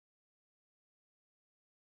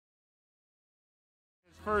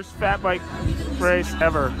First fat bike race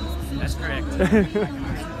ever. That's correct.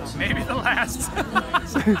 Maybe the last.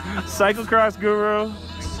 Cyclocross guru,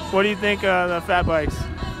 what do you think of the fat bikes?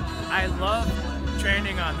 I love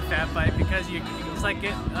training on the fat bike because it's like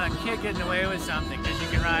a kid getting away with something because you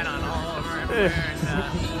can ride on all over everywhere.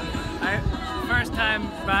 And, first time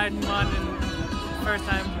riding one and first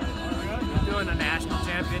time doing a national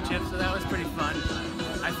championship, so that was pretty fun.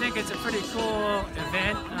 I think it's a pretty cool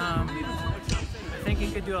event. I think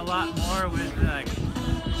you could do a lot more with like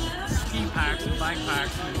ski parks and bike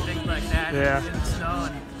parks and things like that in the snow.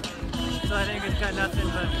 And so I think it's got nothing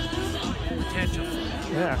but potential.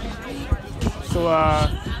 Yeah. So,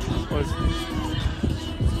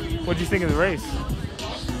 what did you think of the race?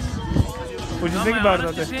 What did you think about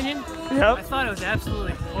it? Opinion? Yep. I thought it was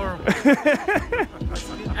absolutely horrible.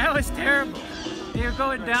 That was terrible. You're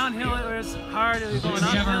going downhill, it was hard. It was going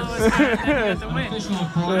uphill, it was hard. And then you got the wind.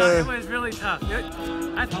 It was really tough.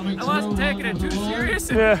 I wasn't taking it too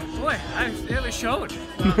serious. And boy, it was showing.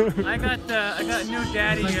 I got new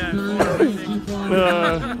daddy.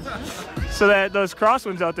 So those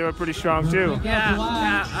crosswinds out there are pretty strong too. Yeah.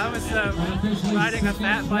 I was riding a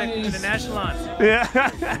fat bike in an echelon. Yeah.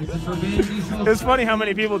 It's funny how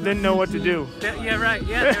many people didn't know what to do. Yeah, right.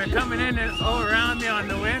 Yeah, they were coming in and around me on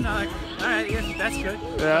the wind. I'm like, all right, yeah, that's good.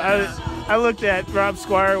 Yeah, I looked at Rob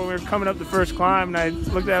Squire when we were coming up the first climb, and I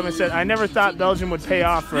looked at him and said, I never thought Belgium would pay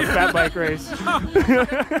off for a fat bike race.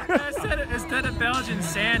 Instead of Belgian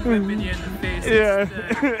sand whipping you in the face,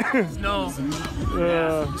 it's snow.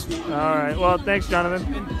 All right. Well, thanks,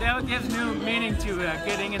 Jonathan. And that gives new meaning to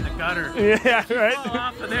getting in the gutter. Yeah, right. Fall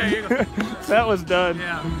off of there, you go. That was done.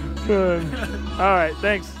 Yeah. Good. All right.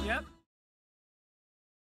 Thanks. Yep.